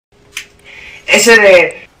ese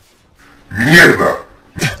de... ¡Mierda!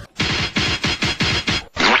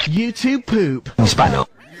 YouTube poop. Hispano.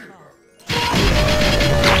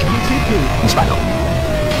 YouTube poop. Hispano.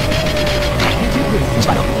 YouTube poop.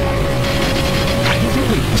 Hispano. YouTube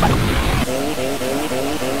poop. Hispano.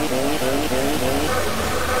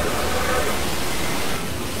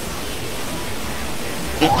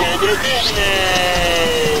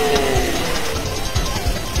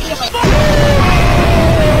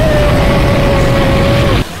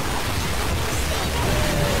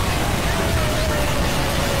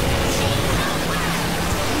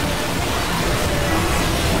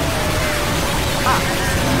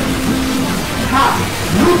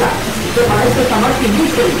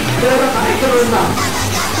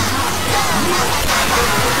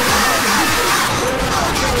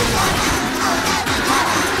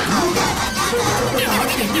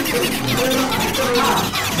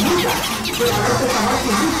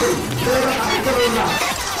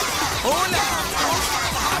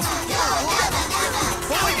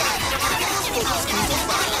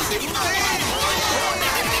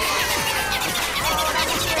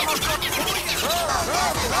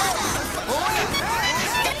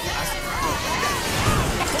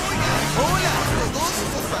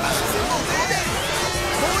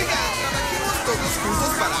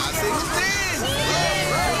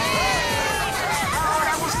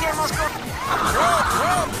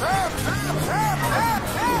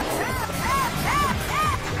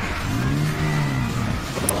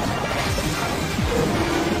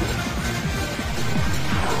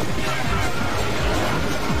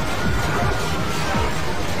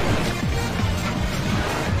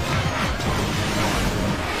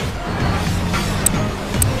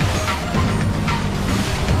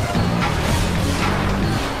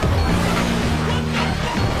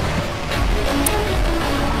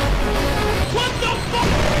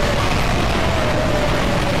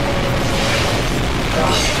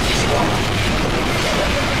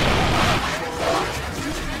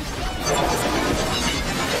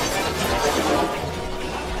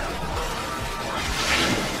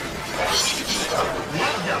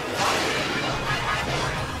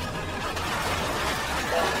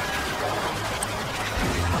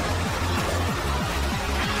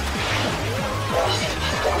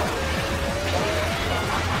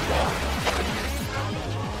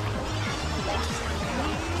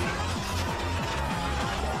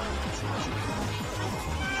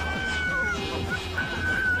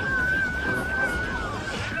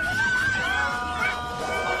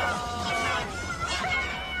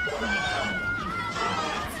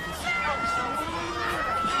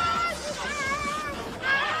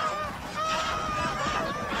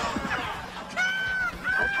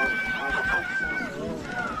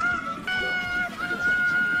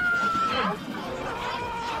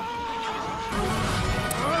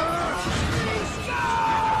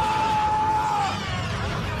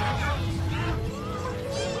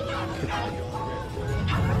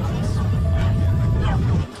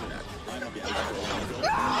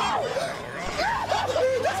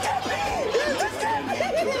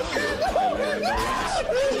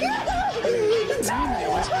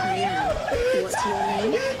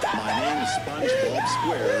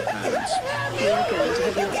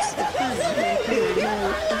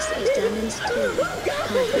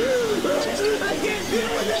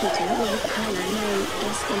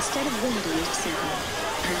 Instead of Windows 7.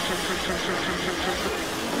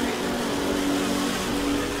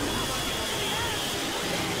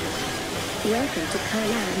 Welcome to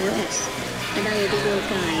Kyoobur OS, and I will be your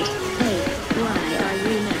guide. Hey, why are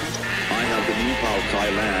you mad? I have the Nepal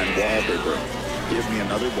Thailand wallpaper. Give me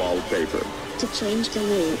another wallpaper. To change the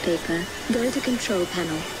wallpaper, go to Control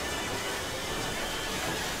Panel.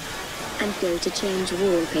 And go to Change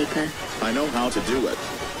Wallpaper. I know how to do it.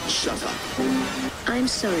 Shut up. I'm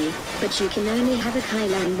sorry, but you can only have a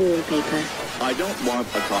Thailand wallpaper. I don't want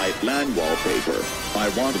a Thailand wallpaper. I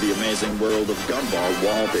want the amazing world of Gumball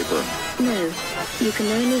wallpaper. No, you can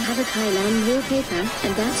only have a Thailand wallpaper,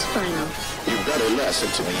 and that's final. You better listen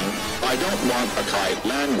to me. I don't want a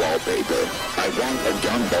Thailand wallpaper. I want a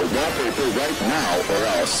Gumball wallpaper right now, or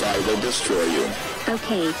else I will destroy you.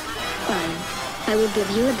 Okay, fine. I will give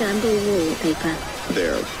you a Gumball wallpaper.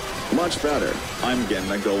 There. Much better. I'm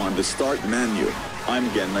gonna go on the start menu. I'm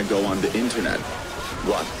gonna go on the internet.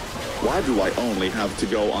 What? Why do I only have to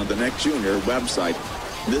go on the Neck Junior website?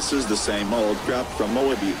 This is the same old crap from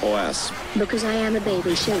Moabi OS. Because I am a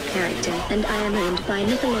baby show character and I am owned by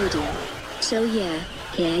Nickelodeon. So yeah,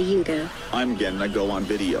 here you go. I'm gonna go on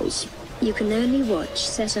videos. You can only watch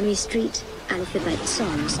Sesame Street, Alphabet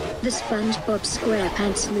Songs, the SpongeBob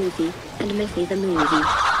SquarePants movie, and Miffy the movie.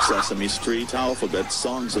 Sesame Street, Alphabet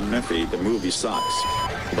Songs, and Miffy the movie sucks.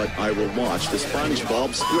 But I will watch the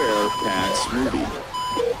SpongeBob SquarePants movie.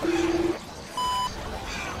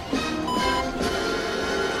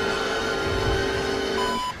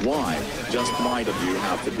 Why? Just why do you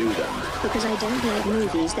have to do that? Because I don't like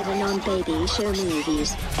movies that are non-baby show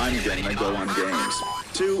movies. I'm gonna go on games.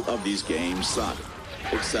 2 of these games suck.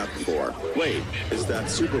 Except for... Wait, is that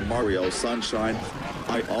Super Mario Sunshine?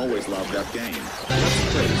 I always love that game.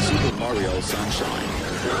 Let's play Super Mario Sunshine.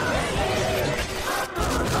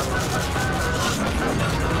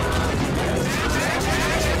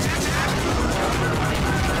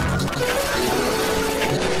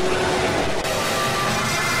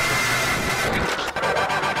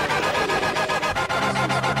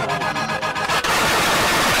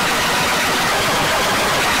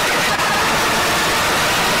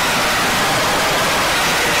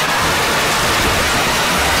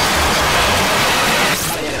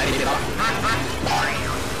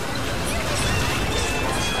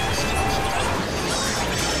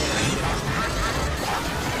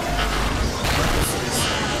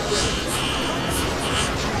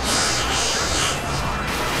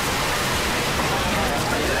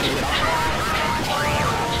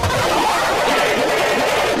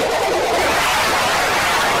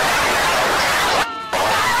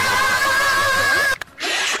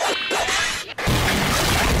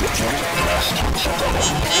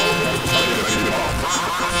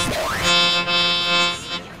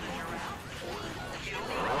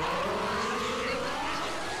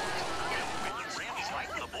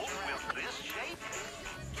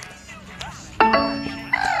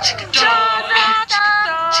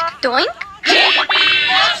 Doink!